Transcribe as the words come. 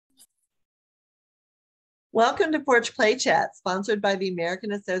Welcome to Porch Play Chats, sponsored by the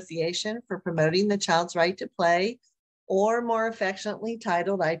American Association for Promoting the Child's Right to Play, or more affectionately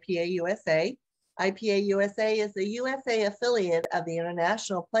titled IPA USA. IPA USA is the USA affiliate of the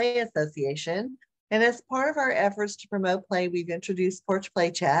International Play Association, and as part of our efforts to promote play, we've introduced Porch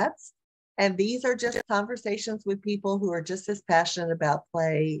Play Chats, and these are just conversations with people who are just as passionate about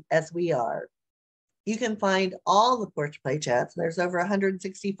play as we are. You can find all the Porch Play Chats, there's over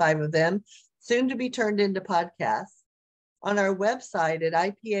 165 of them, soon to be turned into podcasts, on our website at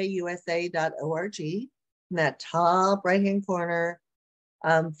ipausa.org. In that top right-hand corner,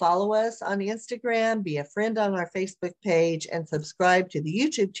 follow us on Instagram, be a friend on our Facebook page, and subscribe to the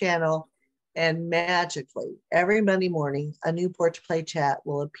YouTube channel. And magically, every Monday morning, a new Porch Play Chat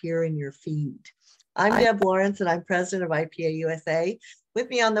will appear in your feed. I'm Deb Lawrence, and I'm president of IPA USA. With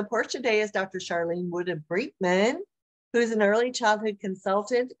me on the porch today is Dr. Charlene Woodham Brickman, who's an early childhood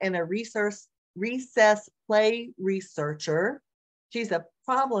consultant and a recess play researcher. She's a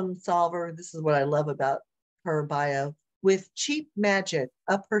problem solver. This is what I love about her bio, with cheap magic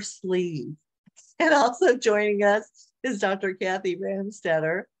up her sleeve. And also joining us is Dr. Cathy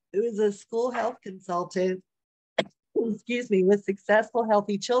Ramstetter, who is a school health consultant, with successful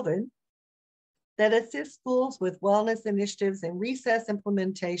healthy children that assists schools with wellness initiatives and recess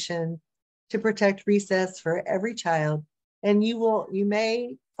implementation to protect recess for every child. And you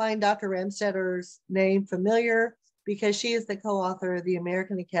may find Dr. Ramstetter's name familiar because she is the co-author of the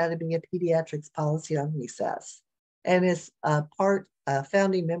American Academy of Pediatrics Policy on Recess and is a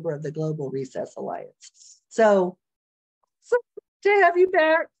founding member of the Global Recess Alliance. So to have you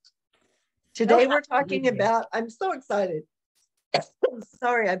back. Today we're talking about, I'm so excited.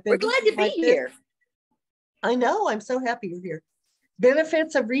 Sorry, we're glad to be here. I know, I'm so happy you're here.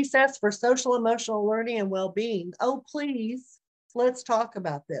 Benefits of recess for social emotional learning and well-being. Oh, please, let's talk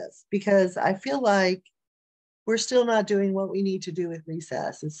about this because I feel like we're still not doing what we need to do with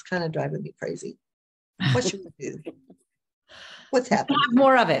recess. It's kind of driving me crazy. What should we do? What's happening? Have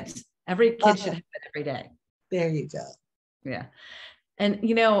more of it. Every kid should have it every day. There you go. Yeah. And,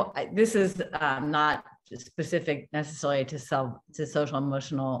 this is not specific necessarily to social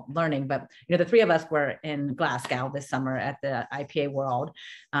emotional learning, but, the three of us were in Glasgow this summer at the IPA World.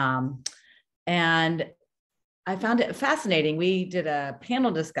 And I found it fascinating. We did a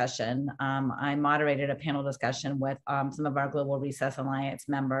panel discussion. I moderated a panel discussion with some of our Global Recess Alliance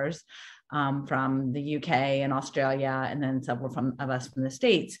members from the UK and Australia, and then several of us from the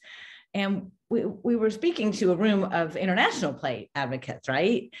States. And we were speaking to a room of international play advocates,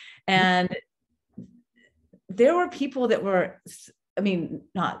 right? And there were people that were, they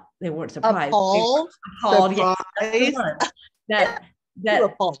weren't surprised. Appalled. That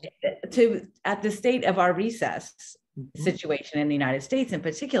at the state of our recess situation in the United States in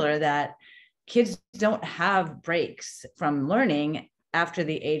particular, that kids don't have breaks from learning after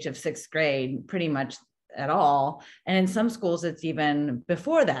the age of 6th grade, pretty much at all. And in some schools, it's even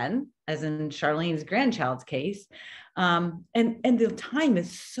before then, as in Charlene's grandchild's case. And the time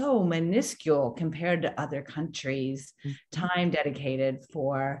is so minuscule compared to other countries, time dedicated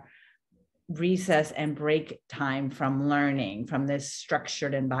for recess and break time from learning from this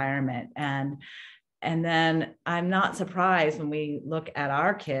structured environment. And then I'm not surprised when we look at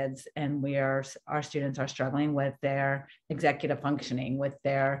our kids and our students are struggling with their executive functioning, with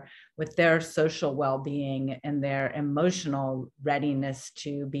their social well-being and their emotional readiness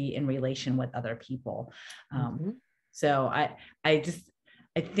to be in relation with other people. So I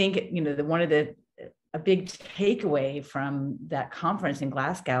think, a big takeaway from that conference in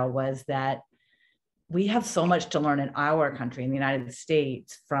Glasgow was that we have so much to learn in our country, in the United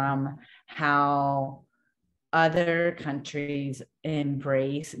States, from how other countries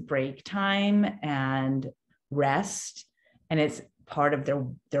embrace break time and rest, and it's part of their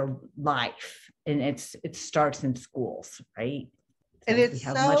life, and it starts in schools, right? And it's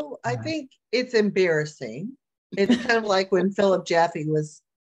so, I think it's embarrassing. It's kind of like when Philip Jaffe was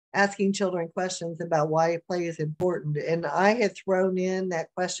asking children questions about why play is important. And I had thrown in that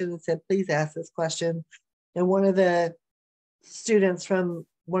question and said, please ask this question. And one of the students from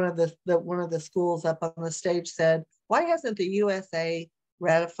one of the schools up on the stage said, why hasn't the USA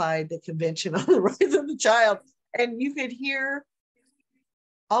ratified the Convention on the Rights of the Child? And you could hear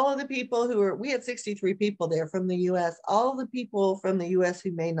all of the people we had 63 people there from the US, all the people from the US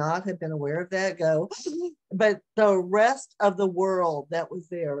who may not have been aware of that but the rest of the world that was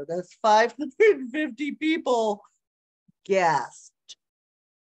there, those 550 people gasped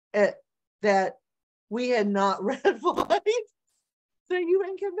at that we had not ratified the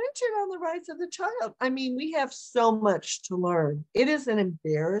UN Convention on the Rights of the Child. I mean, we have so much to learn. It is an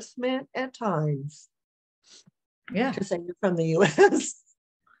embarrassment at times Yeah. to say you're from the US.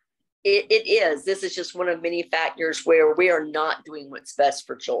 It is. This is just one of many factors where we are not doing what's best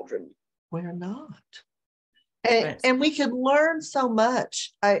for children. We're not. And we can learn so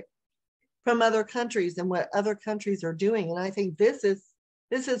much from other countries and what other countries are doing. And I think this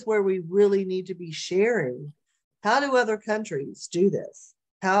is where we really need to be sharing. How do other countries do this?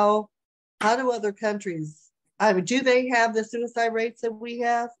 How do other countries, I mean, do they have the suicide rates that we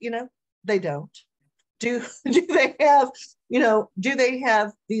have? You know, they don't. Do they have, you know, do they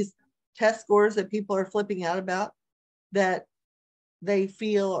have these test scores that people are flipping out about that they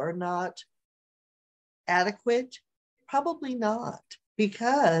feel are not adequate? Probably not,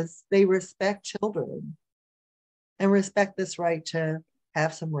 because they respect children and respect this right to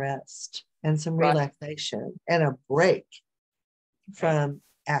have some rest and some relaxation and a break from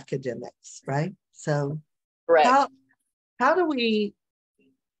academics, right? So how do we,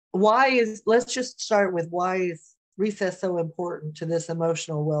 let's just start with why is recess so important to this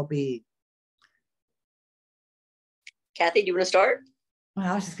emotional well-being? Cathy, do you want to start?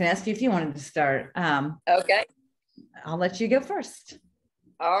 Well, I was just going to ask you if you wanted to start. Okay. I'll let you go first.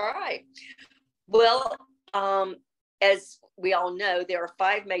 All right. Well, as we all know, there are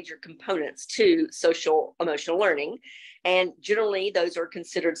 5 major components to social emotional learning. And generally, those are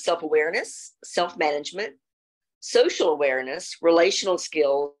considered self-awareness, self-management, social awareness, relational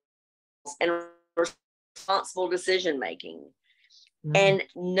skills, and responsible decision-making. And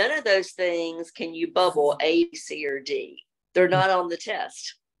none of those things can you bubble A, C, or D. They're not on the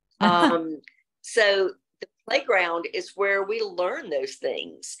test. So the playground is where we learn those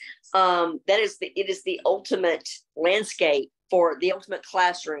things. It is the ultimate landscape, for the ultimate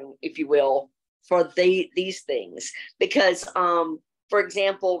classroom, if you will, for these things. Because, for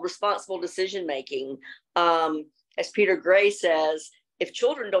example, responsible decision-making, as Peter Gray says, if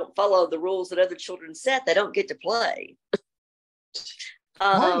children don't follow the rules that other children set, they don't get to play.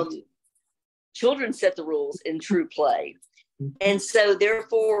 Children set the rules in true play. And so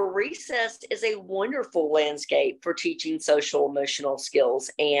therefore, recess is a wonderful landscape for teaching social emotional skills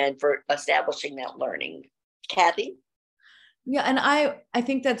and for establishing that learning. Cathy? Yeah, and I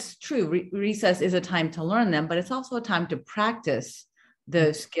think that's true. Recess is a time to learn them, but it's also a time to practice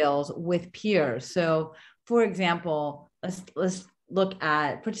those skills with peers. So, for example, let's look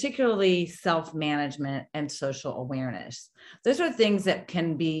at particularly self-management and social awareness. Those are things that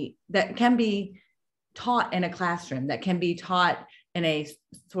can be taught in a classroom, that can be taught in a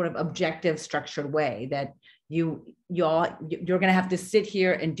sort of objective, structured way, that you're going to have to sit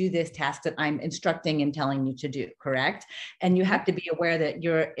here and do this task that I'm instructing and telling you to do, correct? And you have to be aware that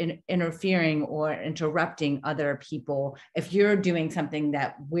you're interfering or interrupting other people if you're doing something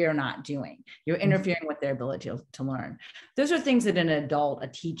that we're not doing. You're interfering with their ability to learn. Those are things that an adult, a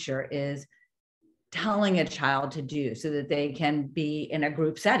teacher, is telling a child to do so that they can be in a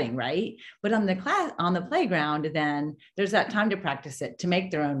group setting, right? But on the playground, then there's that time to practice it, to make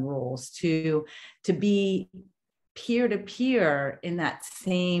their own rules, to be peer-to-peer in that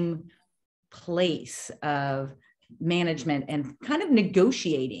same place of management and kind of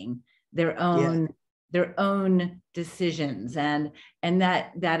negotiating their own decisions, and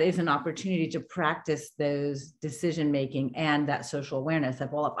that is an opportunity to practice those decision making and that social awareness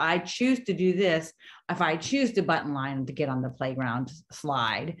of, well, if I choose to do this, if I choose to button line to get on the playground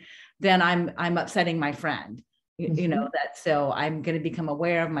slide, then I'm upsetting my friend. You know that, so I'm going to become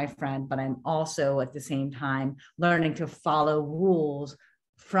aware of my friend, but I'm also at the same time learning to follow rules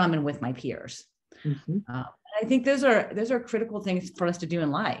from and with my peers. I think those are critical things for us to do in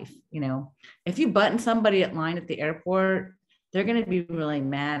life. You know, if you button somebody at line at the airport, they're going to be really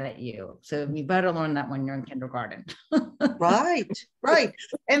mad at you. So you better learn that when you're in kindergarten. Right.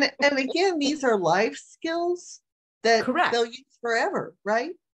 And again, these are life skills that they'll use forever,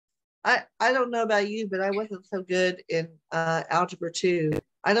 right? I don't know about you, but I wasn't so good in Algebra 2.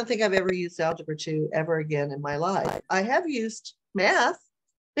 I don't think I've ever used Algebra 2 ever again in my life. I have used math.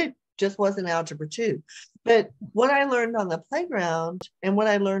 It just wasn't Algebra 2. But what I learned on the playground and what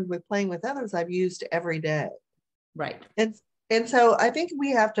I learned with playing with others, I've used every day. Right. And so I think we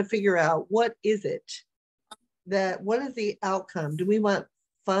have to figure out, what is the outcome? Do we want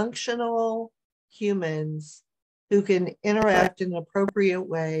functional humans who can interact in appropriate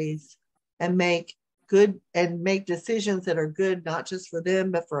ways and make decisions that are good, not just for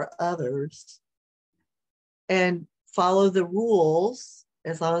them, but for others, and follow the rules,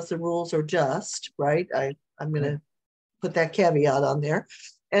 as long as the rules are just, right? I'm going to put that caveat on there.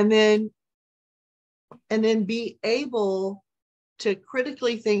 And then be able to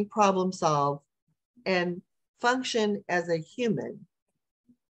critically think, problem solve, and function as a human,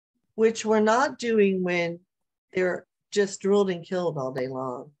 which we're not doing when they're just drilled and killed all day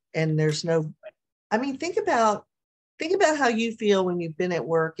long. And there's no, I mean, think about how you feel when you've been at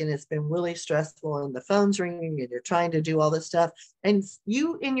work and it's been really stressful and the phone's ringing and you're trying to do all this stuff. And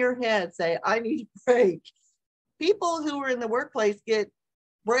you in your head say, I need a break. People who are in the workplace get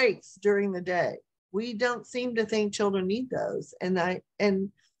breaks during the day. We don't seem to think children need those. And I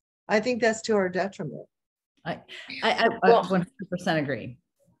think that's to our detriment. I 100% agree.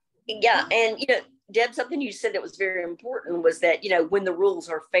 Yeah. And, Deb, something you said that was very important was that, when the rules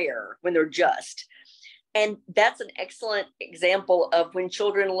are fair, when they're just. And that's an excellent example of when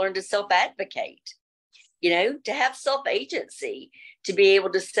children learn to self-advocate, to have self-agency, to be able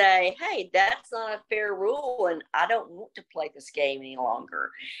to say, hey, that's not a fair rule and I don't want to play this game any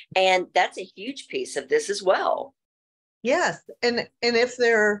longer. And that's a huge piece of this as well. Yes. And if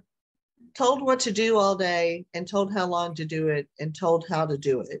they're told what to do all day and told how long to do it and told how to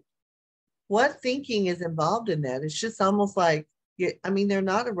do it, what thinking is involved in that? It's just almost like, they're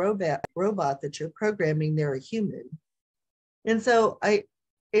not a robot that you're programming, they're a human. And so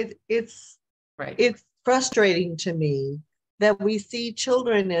it's right. It's frustrating to me that we see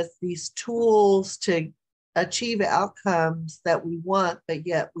children as these tools to achieve outcomes that we want, but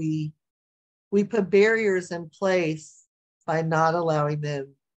yet we put barriers in place by not allowing them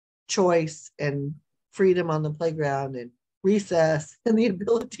choice and freedom on the playground and recess and the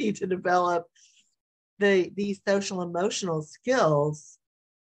ability to develop these social emotional skills.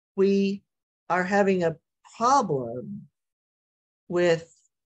 We are having a problem with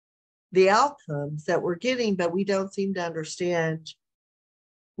the outcomes that we're getting, but we don't seem to understand.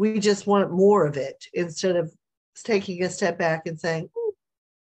 We just want more of it instead of taking a step back and saying,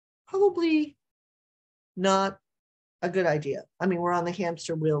 probably not a good idea. We're on the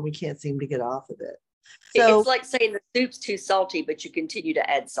hamster wheel and we can't seem to get off of it. So it's like saying the soup's too salty, but you continue to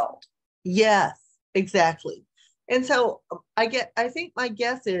add salt. Yes, exactly. And so I think my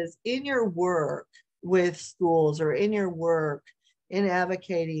guess is in your work with schools or in your work in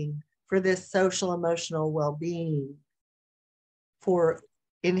advocating for this social emotional well-being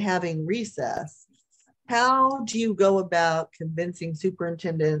in having recess, how do you go about convincing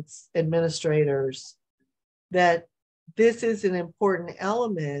superintendents, administrators that this is an important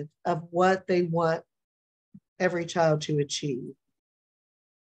element of what they want every child to achieve?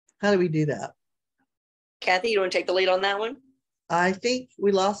 How do we do that? Cathy, you want to take the lead on that one? I think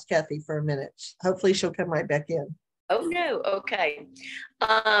we lost Cathy for a minute. Hopefully she'll come right back in. Oh, no. Okay.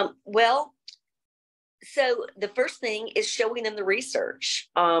 Well, so the first thing is showing them the research,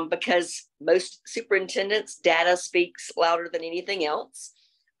 because most superintendents' data speaks louder than anything else.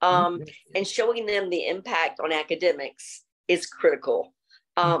 And showing them the impact on academics is critical,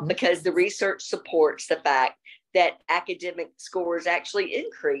 because the research supports the fact that academic scores actually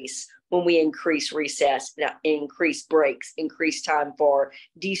increase when we increase recess, increase breaks, increase time for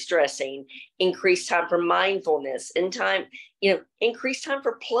de-stressing, increase time for mindfulness, and time, increase time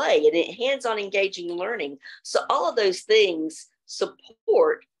for play and hands-on engaging learning. So all of those things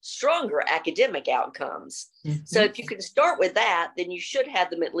support stronger academic outcomes. So if you can start with that, then you should have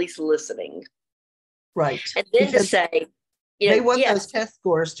them at least listening. Right. And then because to say, they want those test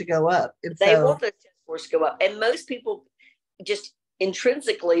scores to go up. And they want those test scores to go up. And most people just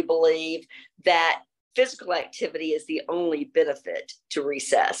intrinsically believe that physical activity is the only benefit to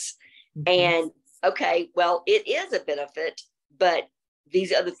recess. And okay, well, it is a benefit, but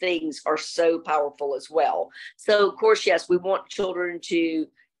these other things are so powerful as well. So of course, yes, we want children to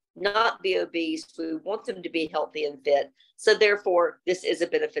not be obese. We want them to be healthy and fit. So therefore, this is a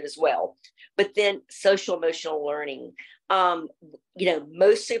benefit as well. But then social emotional learning,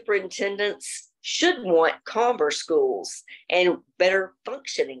 most superintendents should want calmer schools and better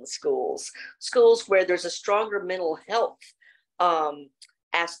functioning schools where there's a stronger mental health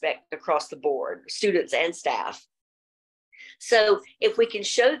aspect across the board, students and staff. So if we can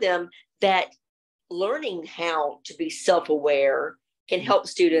show them that learning how to be self-aware can help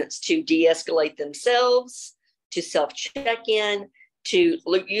students to de-escalate themselves, to self-check in, to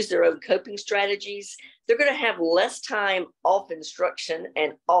use their own coping strategies, they're going to have less time off instruction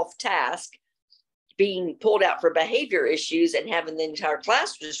and off task, being pulled out for behavior issues and having the entire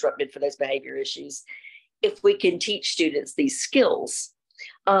class disrupted for those behavior issues, if we can teach students these skills.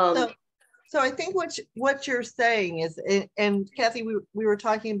 So I think what you're saying is, and Cathy, we were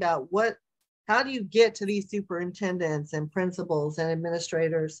talking about how do you get to these superintendents and principals and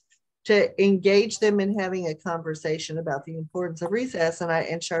administrators to engage them in having a conversation about the importance of recess.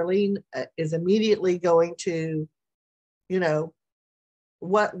 And Charlene is immediately going to,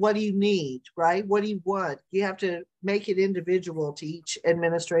 what do you need, right? What do you want? You have to make it individual to each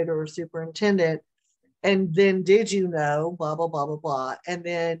administrator or superintendent. And then did you know, blah, blah, blah, blah, blah. And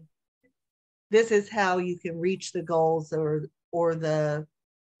then this is how you can reach the goals or the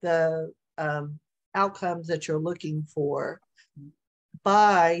outcomes that you're looking for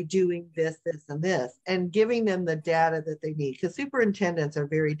by doing this, this, and this, and giving them the data that they need. Because superintendents are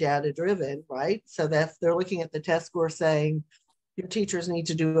very data driven, right? So they're looking at the test score saying, your teachers need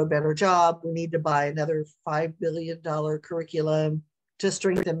to do a better job. We need to buy another $5 billion curriculum to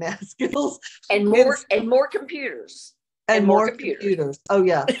strengthen math skills. And more computers. And more computers. Oh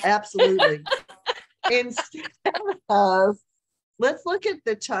yeah, absolutely. Instead of, let's look at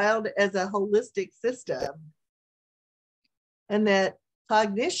the child as a holistic system, and that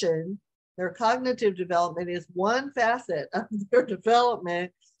cognition, their cognitive development, is one facet of their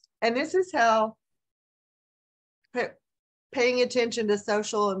development. And this is how paying attention to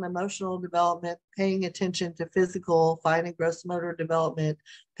social and emotional development, paying attention to physical, fine and gross motor development,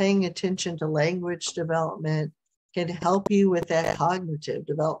 paying attention to language development can help you with that cognitive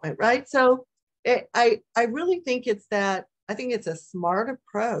development, right? So I really think I think it's a smart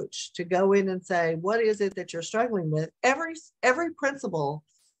approach to go in and say, what is it that you're struggling with? Every principal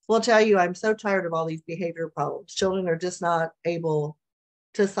will tell you, I'm so tired of all these behavior problems. Children are just not able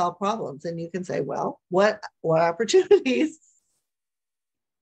to solve problems. And you can say, well, what opportunities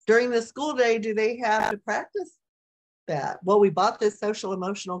during the school day do they have to practice that? Well, we bought this social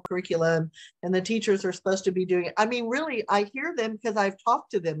emotional curriculum and the teachers are supposed to be doing it. I mean, really, I hear them because I've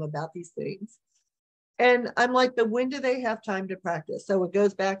talked to them about these things. And I'm like, but when do they have time to practice? So it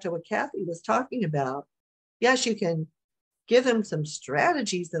goes back to what Cathy was talking about. Yes, you can give them some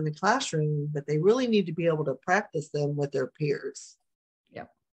strategies in the classroom, but they really need to be able to practice them with their peers. Yeah.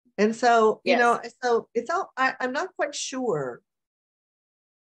 And so, Yes. so it's all, I'm not quite sure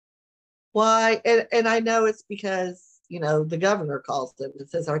why. And I know it's because, the governor calls them and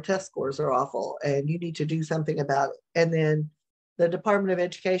says, our test scores are awful and you need to do something about it. And then the Department of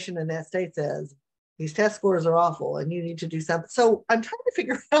Education in that state says, these test scores are awful and you need to do something. So I'm trying to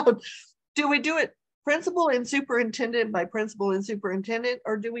figure out, do we do it principal and superintendent by principal and superintendent,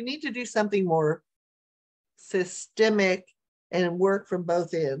 or do we need to do something more systemic and work from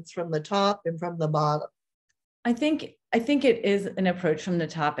both ends, from the top and from the bottom? I think it is an approach from the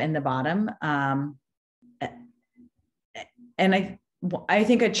top and the bottom. And I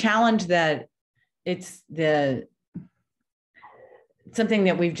think a challenge that it's something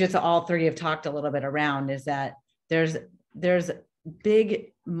that we've just all three have talked a little bit around is that there's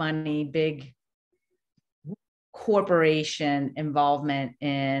big money, big corporation involvement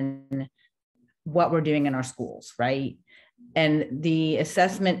in what we're doing in our schools, right? And the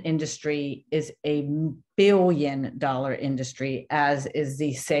assessment industry is a $1 billion industry, as is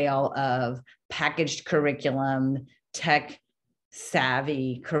the sale of packaged curriculum, tech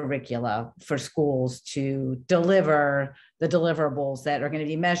savvy curricula for schools to deliver the deliverables that are going to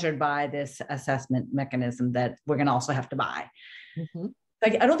be measured by this assessment mechanism that we're going to also have to buy. Mm-hmm.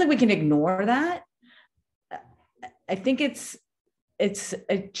 I don't think we can ignore that. I think it's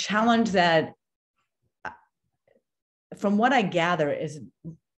a challenge that, from what I gather, is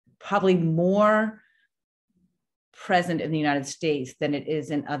probably more present in the United States than it is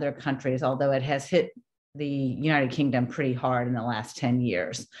in other countries, although it has hit the United Kingdom pretty hard in the last 10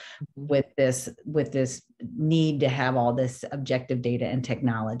 years with this need to have all this objective data and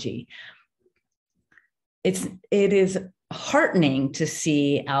technology. It is heartening to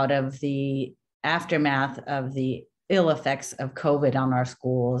see, out of the aftermath of the ill effects of COVID on our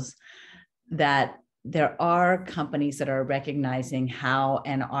schools, that there are companies that are recognizing how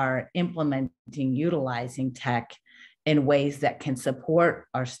and are implementing, utilizing tech in ways that can support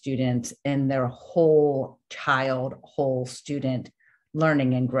our students in their whole student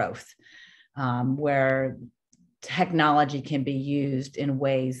learning and growth, where technology can be used in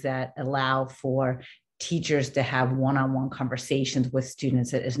ways that allow for teachers to have one-on-one conversations with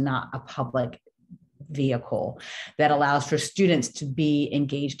students that is not a public vehicle, that allows for students to be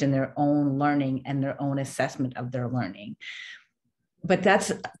engaged in their own learning and their own assessment of their learning. But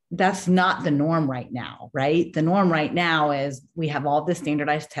that's not the norm right now, right? The norm right now is we have all this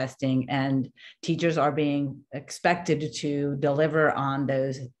standardized testing and teachers are being expected to deliver on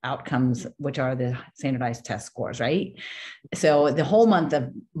those outcomes, which are the standardized test scores, right? So the whole month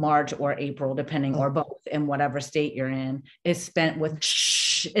of March or April, depending, or both, in whatever state you're in, is spent with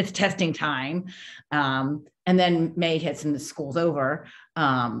it's testing time. And then May hits and the school's over.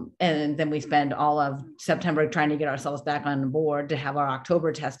 And then we spend all of September trying to get ourselves back on board to have our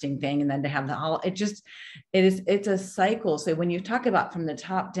October testing thing. And then to have it's a cycle. So when you talk about from the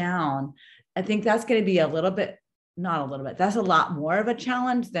top down, I think that's going to be a little bit not a little bit, that's a lot more of a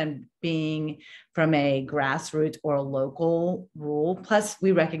challenge than being from a grassroots or a local rule. Plus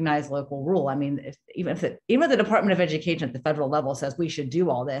we recognize local rule. I mean, even if the Department of Education at the federal level says we should do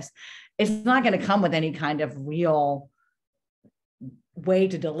all this, it's not going to come with any kind of real way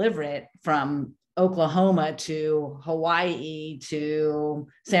to deliver it from Oklahoma to Hawaii to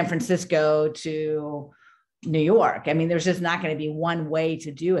San Francisco to New York. I mean, there's just not going to be one way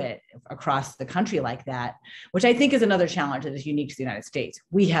to do it across the country like that, which I think is another challenge that is unique to the United States.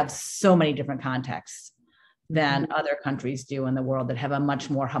 We have so many different contexts than other countries do in the world that have a much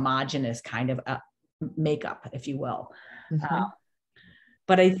more homogenous kind of makeup, if you will.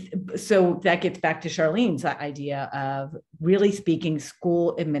 So that gets back to Charlene's idea of really speaking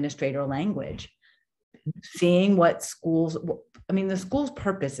school administrator language, seeing what schools, I mean, the school's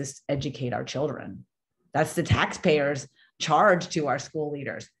purpose is to educate our children. That's the taxpayers' charge to our school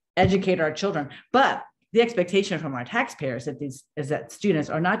leaders, educate our children. But the expectation from our taxpayers is that students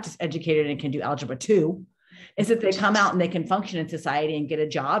are not just educated and can do algebra 2, is that they come out and they can function in society and get a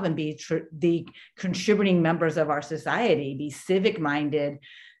job and be the contributing members of our society, be civic-minded,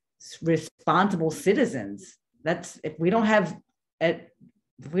 responsible citizens. That's, if we don't have an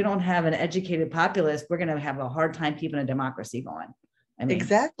educated populace, we're going to have a hard time keeping a democracy going. I mean,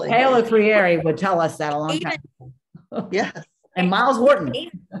 exactly. Paolo Freire would tell us that a long time ago. Yes. And Miles Wharton.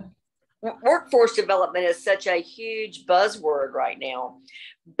 Workforce development is such a huge buzzword right now,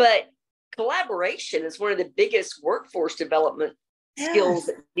 but collaboration is one of the biggest workforce development skills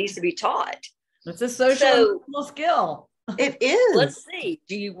that needs to be taught. It's a social skill. It is. Let's see.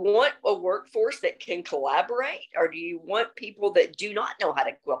 Do you want a workforce that can collaborate, or do you want people that do not know how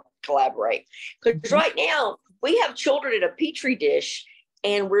to collaborate? Because right now we have children in a petri dish,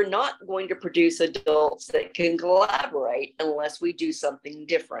 and we're not going to produce adults that can collaborate unless we do something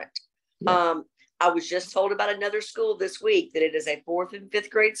different. Yeah. I was just told about another school this week that it is a 4th and 5th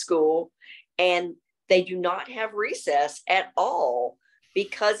grade school, and they do not have recess at all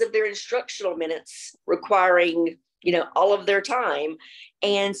because of their instructional minutes requiring, all of their time.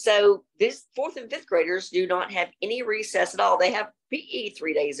 And so this 4th and 5th graders do not have any recess at all. They have PE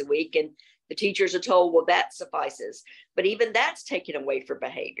 3 days a week, and the teachers are told, well, that suffices. But even that's taken away for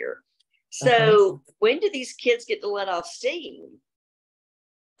behavior. So when do these kids get to let off steam?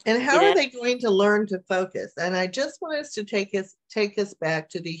 And how are they going to learn to focus? And I just want us to take us back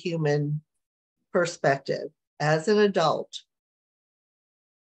to the human perspective. As an adult,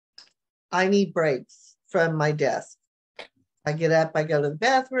 I need breaks from my desk. I get up, I go to the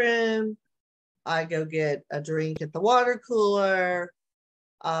bathroom, I go get a drink at the water cooler,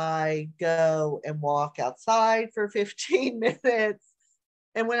 I go and walk outside for 15 minutes.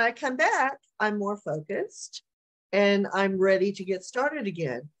 And when I come back, I'm more focused and I'm ready to get started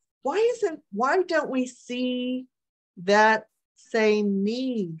again. Why don't we see that same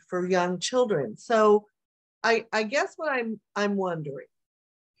need for young children? So I guess what I'm wondering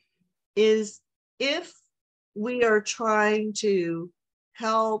is, if we are trying to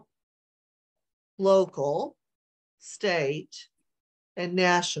help local, state, and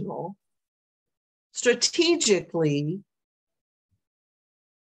national strategically,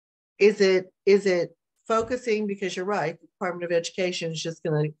 is it focusing, because you're right, the Department of Education is just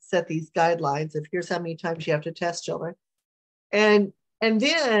going to set these guidelines of here's how many times you have to test children. And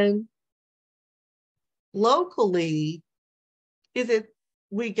then locally, is it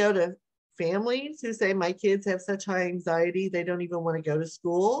we go to families who say, my kids have such high anxiety, they don't even want to go to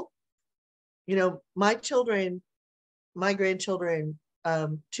school. My grandchildren,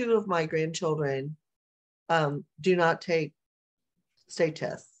 2 of my grandchildren do not take state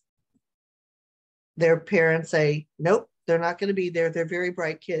tests. Their parents say, nope, they're not going to be there. They're very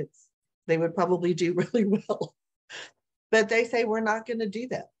bright kids. They would probably do really well. But they say, we're not going to do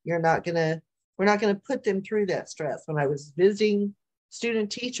that. We're not going to put them through that stress. When I was visiting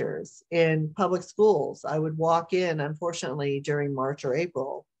student teachers in public schools, I would walk in, unfortunately, during March or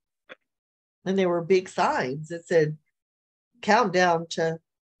April, and there were big signs that said, countdown to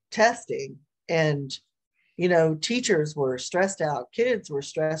testing. And teachers were stressed out, kids were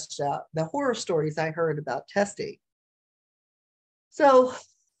stressed out, the horror stories I heard about testing. So,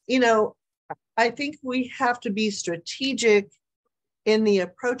 I think we have to be strategic in the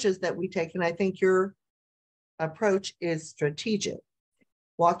approaches that we take. And I think your approach is strategic.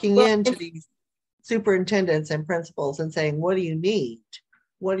 Walking into these superintendents and principals and saying, what do you need?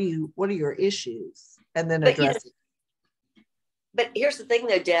 What are your issues? And then address it. But here's the thing,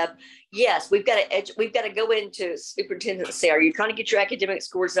 though, Deb. Yes, we've got to go into superintendents and say, are you trying to get your academic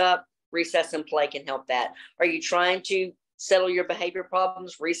scores up? Recess and play can help that. Are you trying to settle your behavior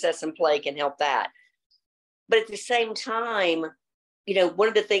problems? Recess and play can help that. But at the same time, you know, one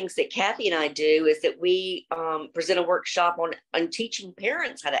of the things that Cathy and I do is that we present a workshop on teaching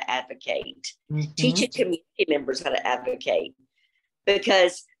parents how to advocate, teaching community members how to advocate,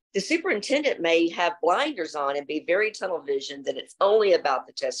 because the superintendent may have blinders on and be very tunnel vision that it's only about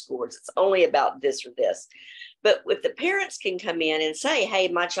the test scores, it's only about this or this. But if the parents can come in and say, hey,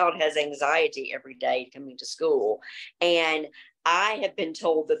 my child has anxiety every day coming to school, and I have been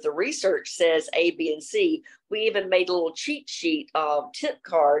told that the research says A, B, and C. We even made a little cheat sheet of tip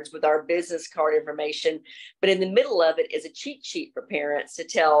cards with our business card information, but in the middle of it is a cheat sheet for parents to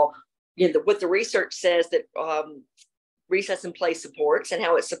tell, you know, what the research says that recess and play supports and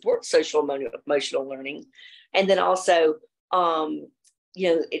how it supports social emotional learning. And then also, you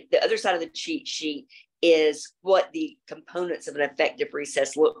know, the other side of the cheat sheet is what the components of an effective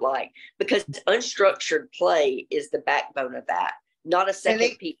recess look like, because unstructured play is the backbone of that, not a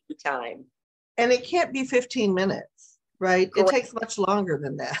second peak time. And it can't be 15 minutes, right? Correct. It takes much longer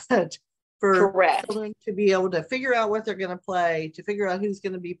than that for children to be able to figure out what they're going to play, to figure out who's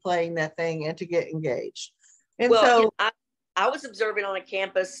going to be playing that thing, and to get engaged. And well, so you know, I was observing on a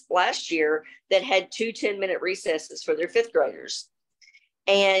campus last year that had 2 10-minute recesses for their 5th graders.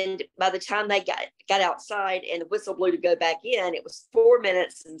 And by the time they got outside and the whistle blew to go back in, it was 4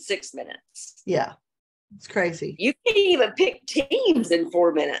 minutes and 6 minutes. Yeah, it's crazy. You can't even pick teams in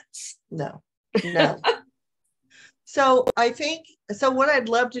 4 minutes. No. So I think, so what I'd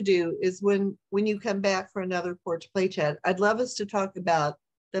love to do is when you come back for another Porch Play Chat, I'd love us to talk about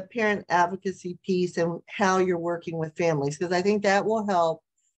the parent advocacy piece and how you're working with families, because I think that will help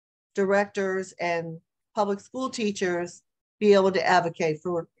directors and public school teachers be able to advocate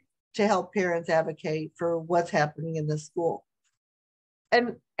to help parents advocate for what's happening in the school.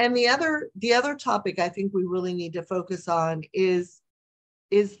 And the other topic I think we really need to focus on is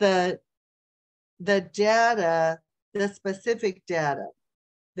the data, the specific data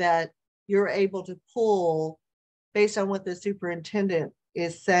that you're able to pull based on what the superintendent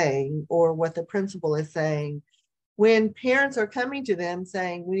is saying or what the principal is saying, when parents are coming to them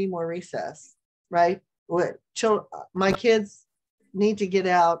saying, we need more recess, right? My kids need to get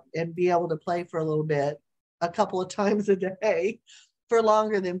out and be able to play for a little bit, a couple of times a day for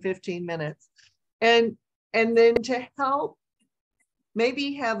longer than 15 minutes. And then to help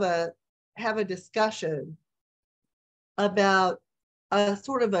maybe have a discussion about a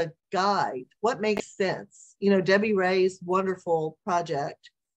sort of a guide, what makes sense. You know, Debbie Ray's wonderful project,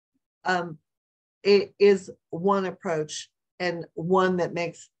 it is one approach and one that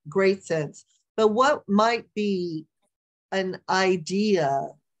makes great sense. But what might be an idea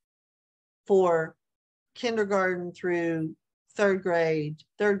for kindergarten through 3rd grade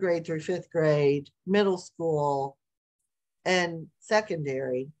through 5th grade, middle school, and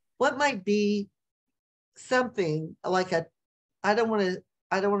secondary? What might be something like I don't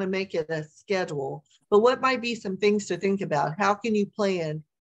want to make it a schedule, but what might be some things to think about? How can you plan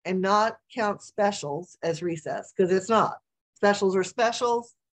and not count specials as recess? Because it's not. Specials are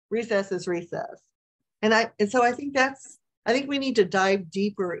specials, recess is recess. And so I think we need to dive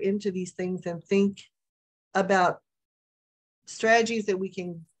deeper into these things and think about strategies that we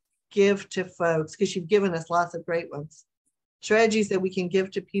can give to folks, because you've given us lots of great ones. Strategies that we can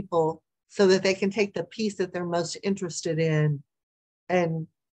give to people so that they can take the piece that they're most interested in and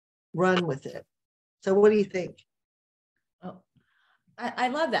run with it. So what do you think? Oh, I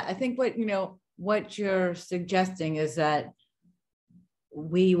love that. I think what you're suggesting is that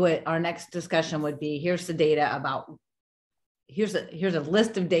our next discussion would be, here's the data about, here's a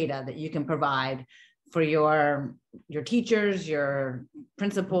list of data that you can provide for your teachers, your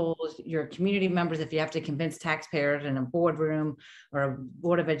principals, your community members. If you have to convince taxpayers in a boardroom or a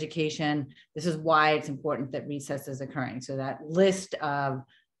board of education, this is why it's important that recess is occurring. So that list of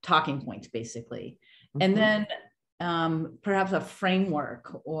talking points, basically. And then perhaps a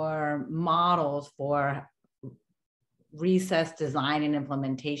framework or models for recess design and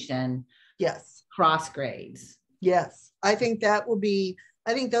implementation. Yes. Cross grades. Yes. I think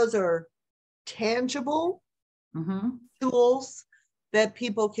those are tangible tools that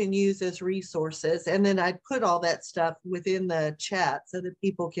people can use as resources. And then I put all that stuff within the chat so that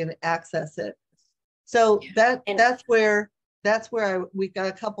people can access it. So that's where we've got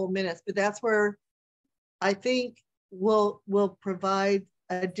a couple of minutes, but that's where I think we'll provide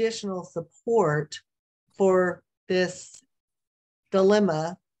additional support for this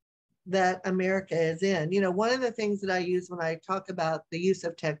dilemma that America is in. You know, one of the things that I use when I talk about the use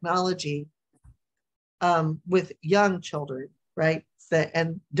of technology with young children, right,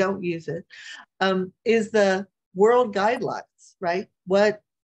 and don't use it, is the world guidelines, right? What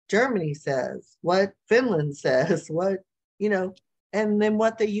Germany says, what Finland says, what, you know, and then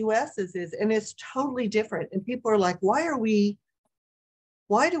what the US is, and it's totally different. And people are like, why do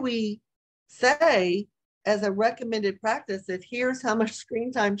we say as a recommended practice that here's how much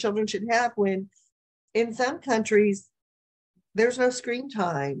screen time children should have, when in some countries there's no screen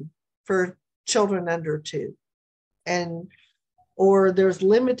time for children under 2, or there's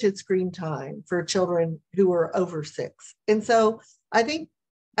limited screen time for children who are over 6. And so I think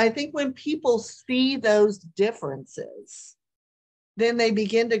when people see those differences, then they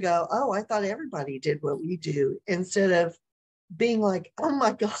begin to go, oh, I thought everybody did what we do, instead of being like, oh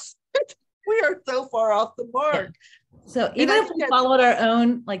my gosh, we are so far off the mark. Yeah. So even if we followed our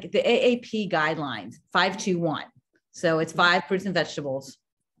own, like the AAP guidelines, 5-2-1. So it's 5 fruits and vegetables,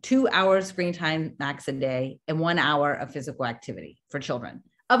 2 hours screen time max a day, and 1 hour of physical activity for children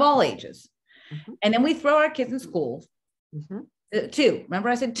of all ages. Mm-hmm. And then we throw our kids in school. Mm-hmm. 2. Remember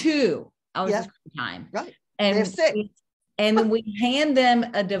I said 2 hours of screen time. Right. And they're 6. And then we hand them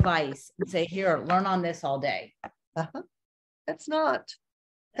a device and say, here, learn on this all day. Uh-huh. That's not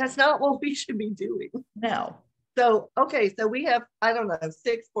what we should be doing. No. So, okay. So we have, I don't know,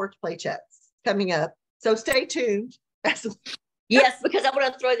 6 Porch Play Chats coming up. So stay tuned. Yes, because I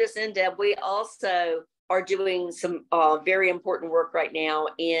want to throw this in, Deb. We also are doing some very important work right now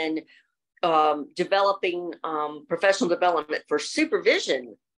in developing professional development for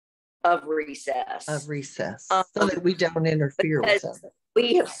supervision of recess. So that we don't interfere with them.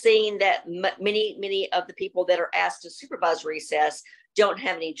 We have seen that many of the people that are asked to supervise recess don't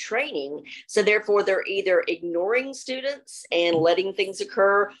have any training. So therefore, they're either ignoring students and letting things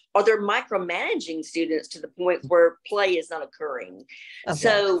occur, or they're micromanaging students to the point where play is not occurring. Okay.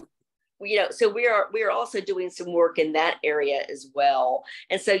 So, you know, so we are also doing some work in that area as well.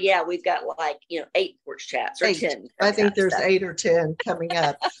 And so, yeah, we've got 8 Porch Chats or 8. 10. I think there's 8 or 10 coming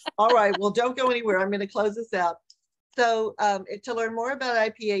up. All right. Well, don't go anywhere. I'm going to close this out. So to learn more about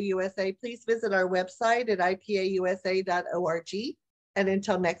IPA USA, please visit our website at ipausa.org. And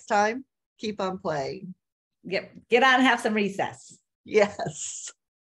until next time, keep on playing. Get out and have some recess. Yes.